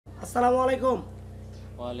আসসালামু আলাইকুম।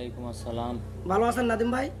 ওয়ালাইকুম আসসালাম। ভালো আছেন নাদিম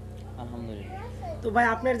ভাই? আলহামদুলিল্লাহ। তো ভাই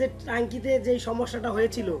আপনার যে ট্যাঙ্কিতে যেই সমস্যাটা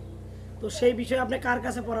হয়েছিল, তো সেই বিষয়ে আপনি কার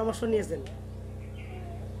কাছে পরামর্শ নিয়েছেন?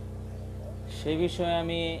 সেই বিষয়ে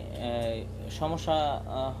আমি সমস্যা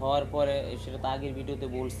হওয়ার পরে সেটা তো আগের ভিডিওতে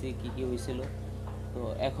বলছি কি কি হয়েছিল। তো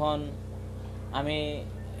এখন আমি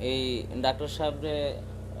এই ডাক্তার সাহেবরে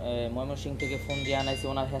ময়মনসিংহ থেকে ফোন দিয়ে আনাইছি,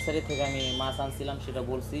 ওনার হ্যাচারি থেকে আমি মাছ আনছিলাম সেটা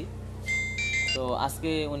বলছি। তো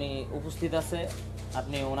আজকে উনি উপস্থিত আছে,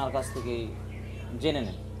 আপনি ওনার কাছ থেকে জেনে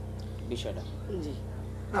নেন বিষয়টা। জি,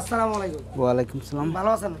 আসসালামু আলাইকুম। ওয়ালাইকুম সালাম। ভালো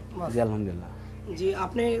আছেন? জি আলহামদুলিল্লাহ। জি,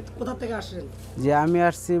 আপনি কোথা থেকে আসছেন? জি আমি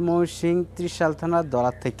আসছি ময়মনসিংহ ত্রিশাল থানার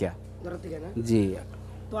দরাত থেকে। ধরা থেকে না? জি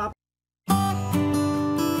তো আপনি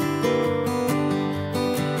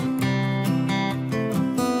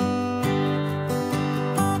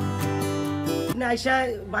আইসা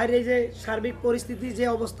বাইরে যে সার্বিক পরিস্থিতি যে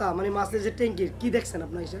অবস্থা, মানে মাছের যে ট্যাঙ্কির কি দেখছেন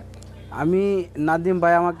আপনি আইসা? আমি নাদিম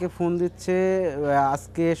ভাই আমাকে ফোন দিচ্ছে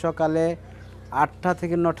আজকে সকালে 8টা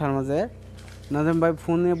থেকে 9টার মাঝে। নাদিম ভাই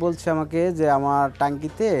ফোনে বলছে আমাকে যে আমার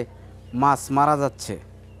ট্যাঙ্কিতে মাছ মারা যাচ্ছে।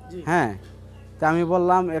 জি হ্যাঁ, তা আমি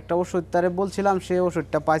বললাম একটা ওষুধ তারে বলছিলাম, সে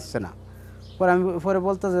ওষুধটা পাচ্ছে না। পরে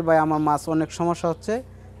বলতে যে ভাই আমার মাছ অনেক সমস্যা হচ্ছে,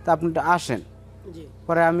 তা আপনি একটু আসেন। জি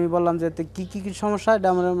পরে আমি বললাম যে কি কি কি সমস্যা এটা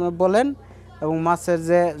আমরা বলেন, এবং মাছের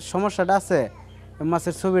যে সমস্যাটা আছে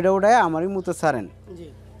মাছের ছবিটা উঠায় আমার ইমুতে ছাড়েন। জি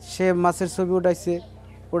সে মাছের ছবি উঠাইছে,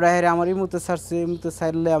 হেরে আমার ইমুতে ছাড়ছে, ইমুতে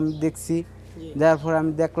ছাড়লে আমি দেখছি, জি দেওয়ার পরে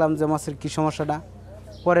আমি দেখলাম যে মাছের কি সমস্যাটা।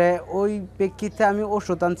 পরে ওই প্রেক্ষিতে আমি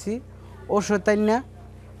ওষুধ আনছি, ওষুধ আনি না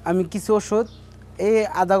আমি কিছু ওষুধ এই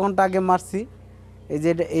আধা ঘন্টা আগে মারছি, এই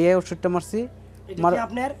যে এই ওষুধটা মারছি। এটা কি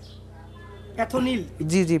আপনার প্যাথোনিল?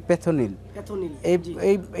 জি জি প্যাথোনিল। প্যাথোনিল, এই জি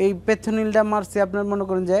এই এই প্যাথোনিলটা মারছি। আপনার মনে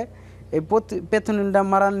করেন যে এই প্যাথোনিলটা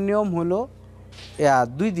মারার নিয়ম হলো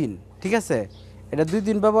 2 দিন, ঠিক আছে? এটা 2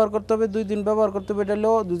 দিন ব্যবহার করতে হবে, 2 দিন ব্যবহার করতে হবে। এটা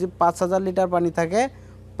হলো যদি 5000 লিটার পানি থাকে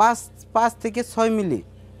 5 থেকে 6 মিলি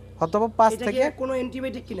অথবা 5 এটা কি থেকে কোনো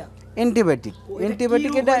অ্যান্টিবায়োটিক কিনা? অ্যান্টিবায়োটিক।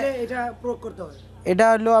 অ্যান্টিবায়োটিক এটা এটা প্রয়োগ করতে হয়? এটা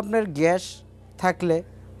হলো আপনার গ্যাস থাকলে,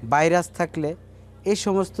 ভাইরাস থাকলে এই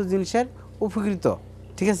সমস্ত জিনিসের উপকৃত,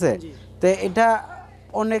 ঠিক আছে? জি তো এটা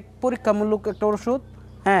অনেক পরীক্ষামূলক একটা ওষুধ।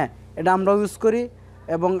 হ্যাঁ, এটা আমরা ইউজ করি,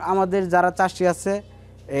 এবং আমাদের যারা চাষি আছে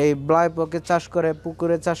এই ব্লয়পকে চাষ করে,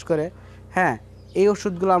 পুকুরে চাষ করে, হ্যাঁ এই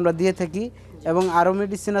ওষুধগুলো আমরা দিয়ে থাকি। এবং আরও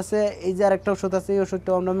মেডিসিন আছে, এই যে আরেকটা ওষুধ আছে, এই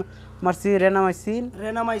ওষুধটাও আমরা মারছি, রেনামাইসিন।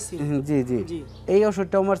 রেনামাইসিন, জি জি জি এই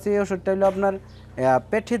ওষুধটাও মারছি। এই ওষুধটা হলো আপনার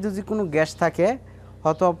পেটে যদি কোনো গ্যাস থাকে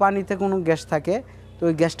অথবা পানিতে কোনো গ্যাস থাকে, তো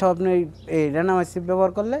ওই গ্যাসটাও আপনি এই রেনামাইসিন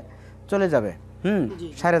ব্যবহার করলে চলে যাবে, জি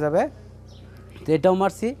সারে যাবে। তো এটাও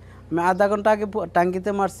মারছি আমি আধা ঘন্টা আগে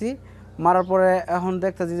টাঙ্কিতে মারছি। মারার পরে এখন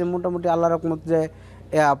দেখতেছি যে মোটামুটি আল্লাহ রকমত যে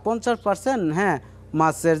 50%, হ্যাঁ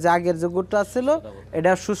মাছের যে আগের যে গুড়টা ছিল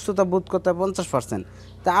এটা সুস্থতা বোধ করতে 50%।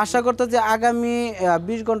 তা আশা করতে যে আগামী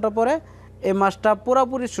 20 ঘন্টা পরে এই মাছটা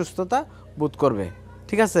পুরোপুরি সুস্থতা বোধ করবে,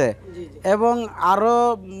 ঠিক আছে? জি এবং আরও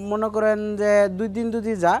মনে করেন যে 2 দিন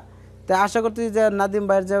যদি যা, তা আশা করতেছি যে নাদিম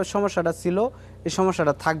ভাইয়ের যে সমস্যাটা ছিল এই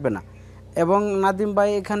সমস্যাটা থাকবে না। এবং নাদিম ভাই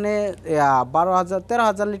এখানে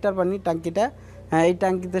 13,000 লিটার পানি ট্যাঙ্কিটা, হ্যাঁ এই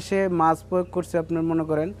ট্যাঙ্কিতে সে মাছ প্রয়োগ করছে আপনার মনে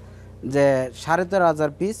করেন যে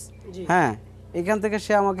 13,500 পিস। জি হ্যাঁ, এখান থেকে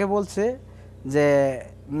সে আমাকে বলছে যে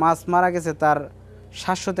মাছ মারা গেছে তার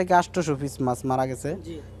 700 থেকে 800 পিস মাছ মারা গেছে।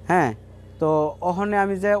 জি হ্যাঁ, তো ওখানে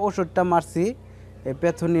আমি যে ওষুধটা মারছি এই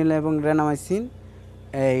প্যাথোনিল এবং রেনামাইসিন,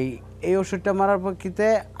 এই ওষুধটা মারার প্রেক্ষিতে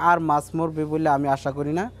আর মাছ মরবে বলে আমি আশা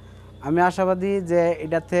করি না। আমি আশাবাদী যে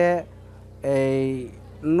এটাতে এই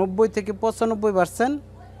 90 থেকে 95%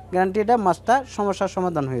 গ্যারান্টি এটা মাছটা সমস্যার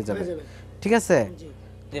সমাধান হয়ে যাবে, ঠিক আছে? জি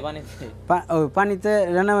ওই পানিতে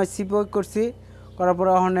রেনামাইসিন প্রয়োগ করছি, করার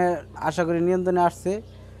পরে ওখানে আশা করি নিয়ন্ত্রণে আসছে।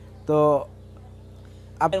 তো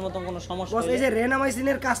আপনার মতন কোনো সমস্যা বস, এই যে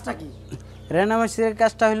রেনামাইসিনের কাজটা কি? রেনামাইসিনের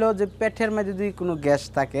কাজটা হলো যে পেটের মধ্যে যদি কোনো গ্যাস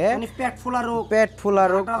থাকে, মানে পেট ফোলা রোগ, পেট ফোলা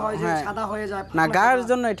রোগ, কাটা হয় যে হ্যাঁ সাদা হয়ে যায়, না পাতলা গায়ের কাটা।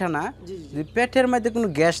 জন্য এটা না, জি জি যে পেটের মধ্যে কোনো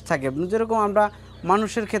গ্যাস থাকে, যেরকম আমরা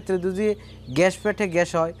মানুষের ক্ষেত্রে যদি গ্যাস, পেটে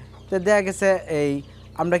গ্যাস হয়, তো দেখা গেছে এই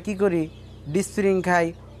আমরা কি করি ডিসপ্রিন খাই,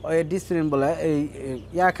 ওই ডিসপ্রিন বলে এই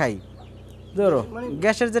খাই, ধরো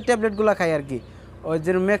গ্যাসের যে ট্যাবলেটগুলো খাই আর কি, ওই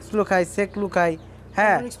যে ম্যাক্সলু খাই, সেকলু খাই,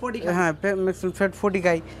 হ্যাঁ হ্যাঁ ম্যাক্সিমাম ফ্যাট 40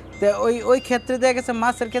 খাই। তো ওই ক্ষেত্রে দেখা গেছে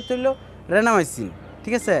মাছের ক্ষেত্রে হলো রেনামাইসিন,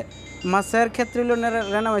 ঠিক আছে? মাছের ক্ষেত্রে হলো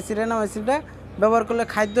রেনামাইসিনটা ব্যবহার করলে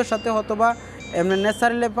খাদ্যর সাথে অথবা এমনি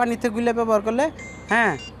ন্যাচারালি পানিতে গুলে ব্যবহার করলে,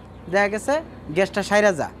 হ্যাঁ দেখা গেছে গ্যাসটা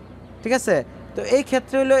সাইরা যা, ঠিক আছে? তো এই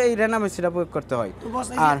ক্ষেত্রে হলো এই রেনামাইসিনটা প্রয়োগ করতে হয়। তো বস,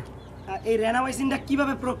 আর এই রেনামাইসিনটা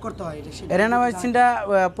কিভাবে প্রয়োগ করতে হয়? রেনামাইসিনটা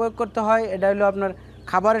প্রয়োগ করতে হয়, এটা হলো আপনার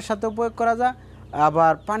খাবারের সাথেও প্রয়োগ করা যায়,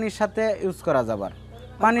 আবার পানির সাথে ইউজ করা যাবার।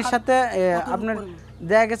 পানির সাথে আপনার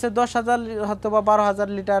দেখা গেছে 10,000 হয়তো বা 12,000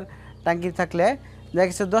 লিটার ট্যাঙ্কি থাকলে দেখা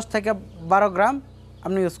গেছে 10 থেকে 12 গ্রাম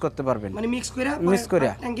আপনি ইউজ করতে পারবেন, মানে মিক্স করে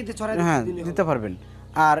ট্যাঙ্কিতে ছড়াই হ্যাঁ দিতে পারবেন।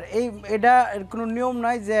 আর এটা কোনো নিয়ম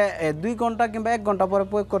নাই যে 2 ঘন্টা কিংবা 1 ঘন্টা পরে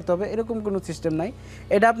প্রয়োগ করতে হবে, এরকম কোনো সিস্টেম নাই।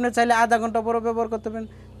 এটা আপনি চাইলে আধা ঘন্টা পরে ব্যবহার করতে পারেন,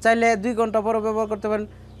 চাইলে 2 ঘন্টা পরে ব্যবহার করতে পারেন,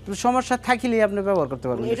 সমস্যা থাকলেই আপনি ব্যবহার করতে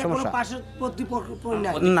পারবেন। এটা কোনো সমস্যা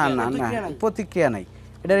না না প্রতিক্রিয়া নাই,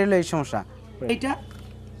 এটা হলো এই সমস্যা। এটা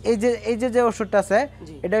এই যে ওষুধটা আছে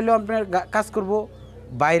এটা হলো আপনার কাজ করব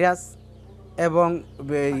ভাইরাস এবং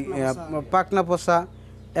পাকনা পচা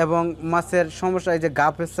এবং মাছের সমস্যা, এই যে গা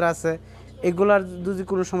পেঁচড়া আছে, এগুলার যদি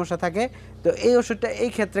কোনো সমস্যা থাকে তো এই ওষুধটা এই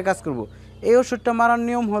ক্ষেত্রে কাজ করব। এই ওষুধটা মারার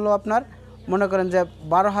নিয়ম হলো আপনার মনে করেন যে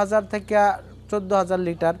 12,000 থেকে 14,000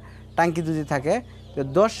 লিটার ট্যাঙ্কি যদি থাকে তো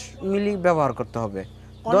 10 মিলি ব্যবহার করতে হবে,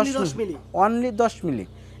 অনলি 10 মিলি।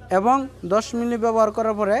 এবং 10 মিলি ব্যবহার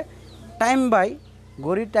করার পরে টাইম বাই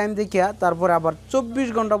ঘড়ির টাইম দেখিয়া তারপরে আবার 24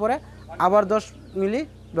 ঘন্টা পরে আবার 10 মিলি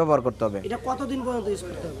ব্যবহার করতে হবে। এটা কতদিন পর্যন্ত ইউজ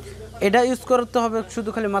করতে হবে? এটা ইউজ করতে হবে শুধু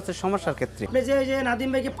খালি মাছের সমস্যার ক্ষেত্রে। আপনি যে নাদিম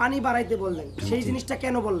ভাইকে পানি বাড়াইতে বললেন, সেই জিনিসটা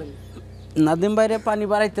কেন বললেন? নাদিম ভাইরে পানি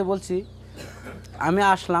বাড়াইতে বলছি, আমি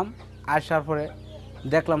আসার পরে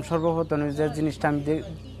দেখলাম সর্বপ্রথম যে জিনিসটা আমি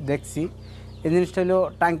দেখছি, এই জিনিসটা হলো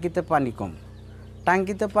ট্যাঙ্কিতে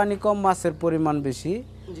পানি কম, মাছের পরিমাণ বেশি।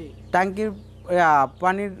 ট্যাঙ্কির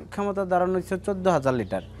পানির ক্ষমতা দাঁড়ানো হচ্ছে 14,000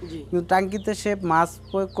 লিটার, কিন্তু ট্যাঙ্কিতে সে মাছ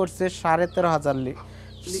প্রয়োগ করছে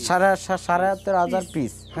 13,500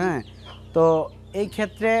 পিস। হ্যাঁ, তো এই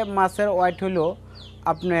ক্ষেত্রে মাছের ওয়েট হলো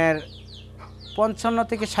আপনার 55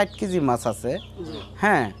 থেকে 60 কেজি মাছ আছে।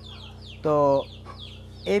 হ্যাঁ, তো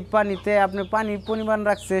এই পানিতে আপনি পানির পরিমাণ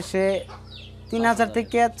রাখছে সে 3,000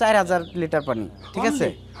 থেকে 4,000 লিটার পানি, ঠিক আছে,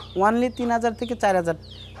 অনলি 3,000 থেকে 4,000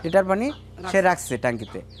 লিটার পানি সে রাখছে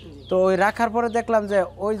ট্যাঙ্কিতে। তো ওই রাখার পরে দেখলাম যে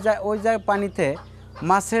ওই পানিতে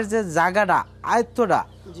মাছের যে জায়গাটা আয়ত্তটা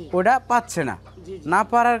ওটা পাচ্ছে না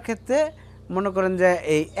পারার ক্ষেত্রে মনে করেন যে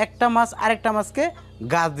এই একটা মাছ আরেকটা মাছকে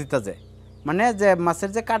গাছ দিতে যায়, মানে যে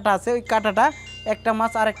মাছের যে কাঁটা আছে ওই কাঁটাটা একটা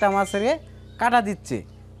মাছ আরেকটা মাছের কাঁটা দিচ্ছে,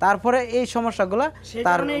 তারপরে এই সমস্যাগুলো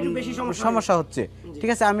তার সমস্যা হচ্ছে। ঠিক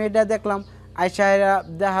আছে, আমি এটা দেখলাম, আইসা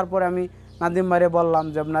দেখার পরে আমি নাদিম ভাইরে বললাম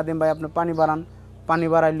যে নাদিম ভাই আপনি পানি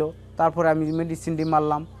বাড়াইলো, তারপরে আমি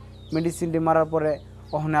মেডিসিনটি মারার পরে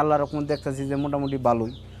ওখানে আল্লাহ রকম দেখতেছি যে মোটামুটি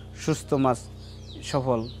ভালোই সুস্থ মাছ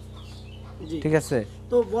সফল। ঠিক আছে,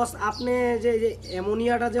 তো বস আপনি যে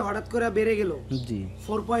অ্যামোনিয়াটা যে হঠাৎ করে বেড়ে গেল জি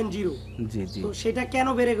 4.0, তো সেটা কেন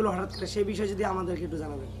বেড়ে গেল হঠাৎ করে, সেই বিষয়ে যদি আমাদেরকে একটু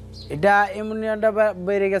জানাবেন। এটা অ্যামোনিয়াটা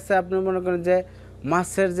বেড়ে গেছে, আপনি মনে করেন যে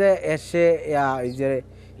মাছের যে এসে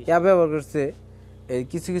ব্যবহার করছে, এই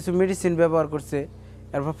কিছু মেডিসিন ব্যবহার করছে,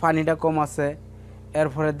 এরপর পানিটা কম আছে,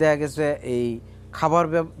 এরপরে দেখা গেছে এই খাবার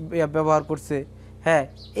ব্যবহার করছে। হ্যাঁ,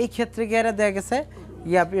 এই ক্ষেত্রে গিয়ে দেখা গেছে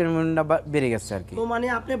বেড়ে গেছে আর কি। তো মানে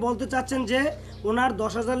আপনি বলতে চাচ্ছেন যে ওনার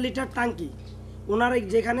 10,000 লিটার ট্যাঙ্কি, ওনার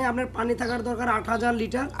যেখানে আপনার পানি থাকার দরকার 8,000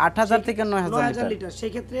 লিটার, 8,000 থেকে 9,000 লিটার,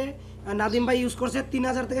 সেক্ষেত্রে নাদিম ভাই ইউজ করছে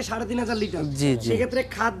 3,000 থেকে 3,500 লিটার। সেক্ষেত্রে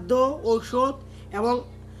খাদ্য, ঔষধ এবং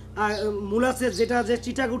মুলাসেস যেটা যে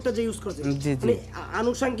চিটাগুড়টা যে ইউজ করছে, মানে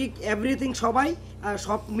আনুষঙ্গিক এভরিথিং সব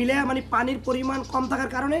মিলে মানে পানির পরিমাণ কম থাকার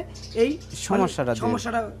কারণে এই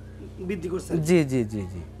সমস্যাটা বৃদ্ধি করছে। জি জি জি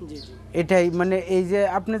জি জি, এটাই মানে এই যে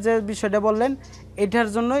আপনি যে বিষয়টা বললেন এটার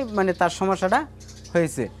জন্যই মানে তার সমস্যাটা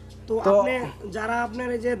হয়েছে। তো আপনি যারা আপনার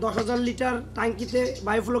এই যে 10,000 লিটার ট্যাঙ্কিতে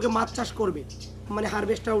বায়োফ্লোকে মাছ চাষ করবে, মানে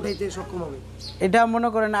হারভেস্টটা উঠাইতে সক্ষম হবে, এটা মনে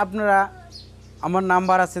করেন আপনারা আমার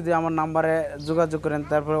নাম্বার আছে, যে আমার নাম্বারে যোগাযোগ করেন,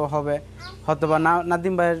 তারপরে হবে হয়তো বা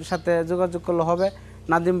নাদিম ভাইয়ের সাথে যোগাযোগ করলে হবে।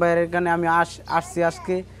 নাদিম ভাইয়ের এখানে আমি আসছি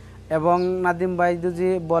আজকে, এবং নাদিম ভাই যদি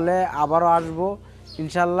বলে আবারও আসবো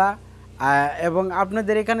ইনশাল্লাহ। এবং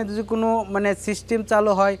আপনাদের এখানে যদি কোনো মানে সিস্টেম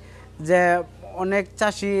চালু হয় যে অনেক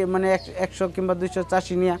চাষি মানে 100 কিংবা 200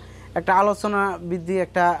 চাষি নিয়ে একটা আলোচনা বৃদ্ধি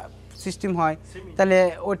একটা সিস্টেম হয়, তাহলে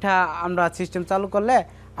ওইটা আমরা সিস্টেম চালু করলে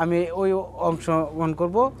আমি ওই অংশগ্রহণ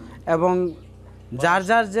করব, এবং যার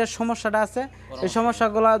যে সমস্যাটা আছে এই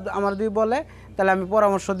সমস্যাগুলো আমার যদি বলে তাহলে আমি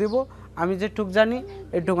পরামর্শ দিব, আমি যেটুক জানি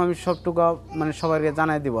এইটুকু আমি সবটুকু মানে সবাইকে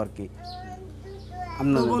জানাই দিব আর কি।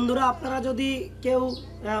 তো বন্ধুরা, আপনারা যদি কেউ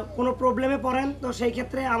কোনো প্রবলেমে পড়েন তো সেই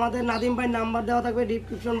ক্ষেত্রে আমাদের নাদিম ভাইয়ের নাম্বার দেওয়া থাকবে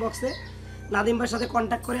ডিসক্রিপশন বক্সে, নাদিম ভাইয়ের সাথে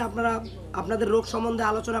কন্ট্যাক্ট করে আপনারা আপনাদের রোগ সম্বন্ধে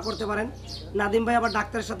আলোচনা করতে পারেন। নাদিম ভাই আবার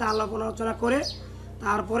ডাক্তারের সাথে আলোচনা করে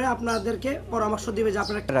তারপরে আপনাদেরকে পরামর্শ দিবে যে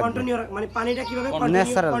আপনারা কন্টিনিউ মানে পানিটা কিভাবে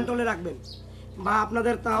কন্ট্রোলে রাখবেন, বা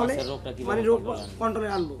আপনাদের তাহলে মানে রোগ কন্ট্রোলে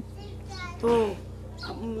আনবো। তো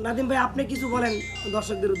নাদিম ভাই আপনি কিছু বলেন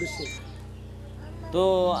দর্শকদের উদ্দেশ্যে। তো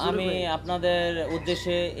আমি আপনাদের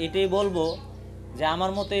উদ্দেশ্যে এটাই বলবো যে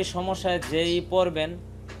আমার মতো এই সমস্যায় যেই পড়বেন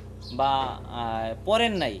বা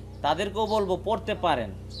পড়েন নাই তাদেরকেও বলবো পড়তে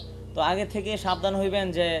পারেন। তো আগে থেকে সাবধান হইবেন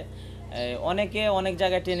যে অনেকে অনেক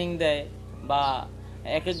জায়গায় ট্রেনিং দেয় বা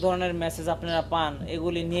এক এক ধরনের মেসেজ আপনারা পান,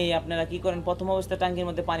 এগুলি নিয়েই আপনারা কি করেন, প্রথম অবস্থায় ট্যাঙ্কির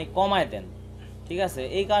মধ্যে পানি কমায় দেন। ঠিক আছে,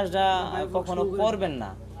 এই কাজটা কখনো করবেন না।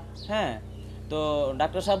 হ্যাঁ, তো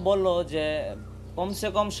ডাক্তার সাহেব বললো যে কমসে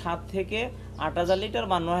কম 7 থেকে 8,000 লিটার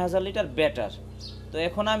বা 9,000 লিটার বেটার। তো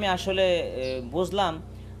এখন আমি আসলে বুঝলাম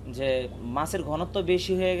যে মাছের ঘনত্ব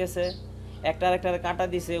বেশি হয়ে গেছে, একটা কাটা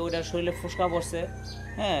দিছে, ওইটার শরীরে ফুসকা পড়ছে।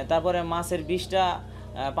 হ্যাঁ, তারপরে মাছের বিষটা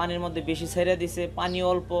পানির মধ্যে বেশি ছেড়ে দিছে, পানি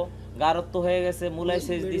অল্প, গাঢ়ত্ব হয়ে গেছে,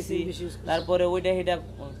 মুলাইসিস দিছি, তারপরে ওইটা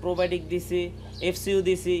প্রোবায়োটিক দিছি, এফসিউ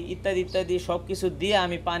দিছি, ইত্যাদি ইত্যাদি সব কিছু দিয়ে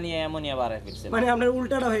আমি পানি অ্যামোনিয়া বাড়ায় ফেলছি। মানে আপনার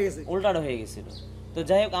উল্টাটা হয়ে গেছে। উল্টাটা হয়ে গেছিল। তো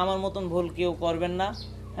যাই হোক, আমার মতন ভুল কেউ করবেন না।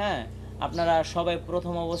 হ্যাঁ, আপনারা সবাই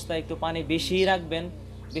প্রথম অবস্থায় একটু পানি বেশিই রাখবেন,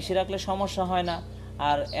 বেশি রাখলে সমস্যা হয় না।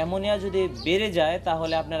 আর অ্যামোনিয়া যদি বেড়ে যায়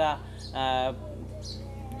তাহলে আপনারা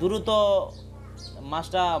দ্রুত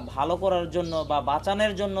মাছটা ভালো করার জন্য বা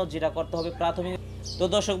বাঁচানোর জন্য যেটা করতে হবে প্রাথমিক। তো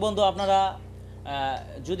দর্শক বন্ধু, আপনারা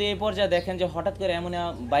যদি এই পর্যায়ে দেখেন যে হঠাৎ করে অ্যামোনিয়া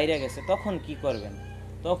বাইরে গেছে, তখন কি করবেন?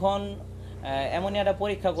 তখন অ্যামোনিয়াটা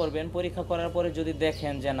পরীক্ষা করবেন। পরীক্ষা করার পরে যদি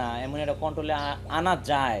দেখেন যে না, অ্যামোনিয়াটা কন্ট্রোলে আনা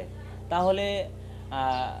যায়, তাহলে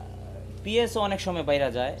পিএসও অনেক সময় বাইরে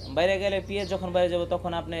যায়। বাইরে গেলে পিএস যখন বাইরে যাবে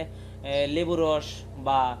তখন আপনি লেবু রস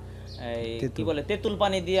বা কি বলে তেঁতুল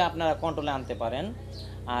পানি দিয়ে আপনারা কন্ট্রোলে আনতে পারেন।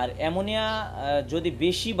 আর অ্যামোনিয়া যদি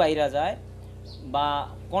বেশি বাইরে যায় বা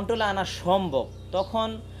কন্ট্রোলে আনা সম্ভব, তখন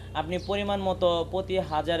আপনি পরিমাণ মতো প্রতি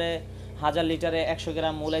 1000 লিটারে 100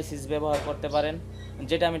 গ্রাম মোলাইসিস ব্যবহার করতে পারেন,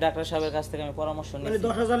 যেটা আমি ডাক্তার সাহেবের কাছ থেকে আমি পরামর্শ নিই। মানে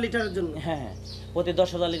 10,000 লিটারের জন্য? হ্যাঁ, প্রতি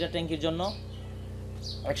 10,000 লিটার ট্যাঙ্কির জন্য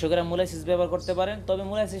 100 গ্রাম মোলাইসিস ব্যবহার করতে পারেন। তবে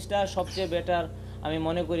মোলাইসিসটা সবচেয়ে বেটার আমি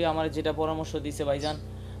মনে করি। আমার যেটা পরামর্শ দিয়েছে ভাইজান,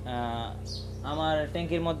 আমার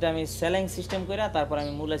ট্যাঙ্কির মধ্যে আমি স্যালাইন সিস্টেম করে তারপর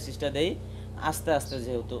আমি মোলাইসিসটা দেই আস্তে আস্তে,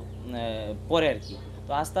 যেহেতু পরে আর কি।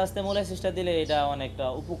 তো আস্তে আস্তে মোলাইসিসটা দিলে এটা অনেকটা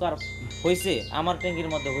উপকার হয়েছে, আমার ট্যাঙ্কির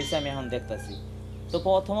মধ্যে হয়েছে, আমি এখন দেখতেছি। তো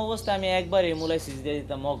প্রথম অবস্থায় আমি একবারে মোলাইসিস দিয়ে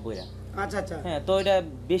দিতাম মগ বইরা। আচ্ছা আচ্ছা। হ্যাঁ, তো এটা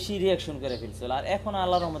বেশি রিয়াকশন করে ফেলছিল। আর এখন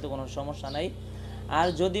আল্লাহর রহমতে কোনো সমস্যা নাই। আর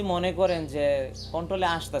যদি মনে করেন যে কন্ট্রোলে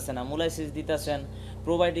আসতেছে না, মোলাইসিস দিতেছেন,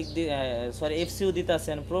 প্রোবায়োটিক এফসিউ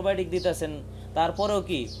দিতেছেন, প্রোবায়োটিক দিতেছেন, তারপরেও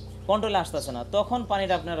কি কন্ট্রোলে আসতেছে না, তখন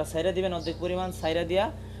পানিটা আপনারা সাইরা দিবেন, অর্ধেক পরিমাণ সাইরা দিয়া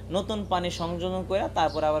নতুন পানি সংযোজন করে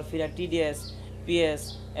তারপর আবার ফিরে টিডিএস, পিএস,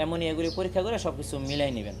 অ্যামোনিয়া এগুলি পরীক্ষা করে সব কিছু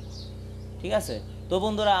মিলাই নেবেন। ঠিক আছে? তো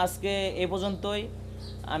বন্ধুরা, আজকে এ পর্যন্তই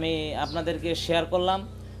আমি আপনাদেরকে শেয়ার করলাম।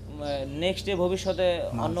 নেক্সটে ভবিষ্যতে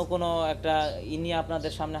অন্য কোনো একটা নিয়ে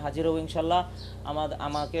আপনাদের সামনে হাজির হব ইনশাল্লাহ।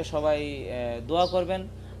 আমাকে সবাই দোয়া করবেন,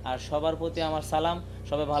 আর সবার প্রতি আমার সালাম।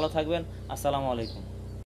 সবাই ভালো থাকবেন। আসসালামু আলাইকুম।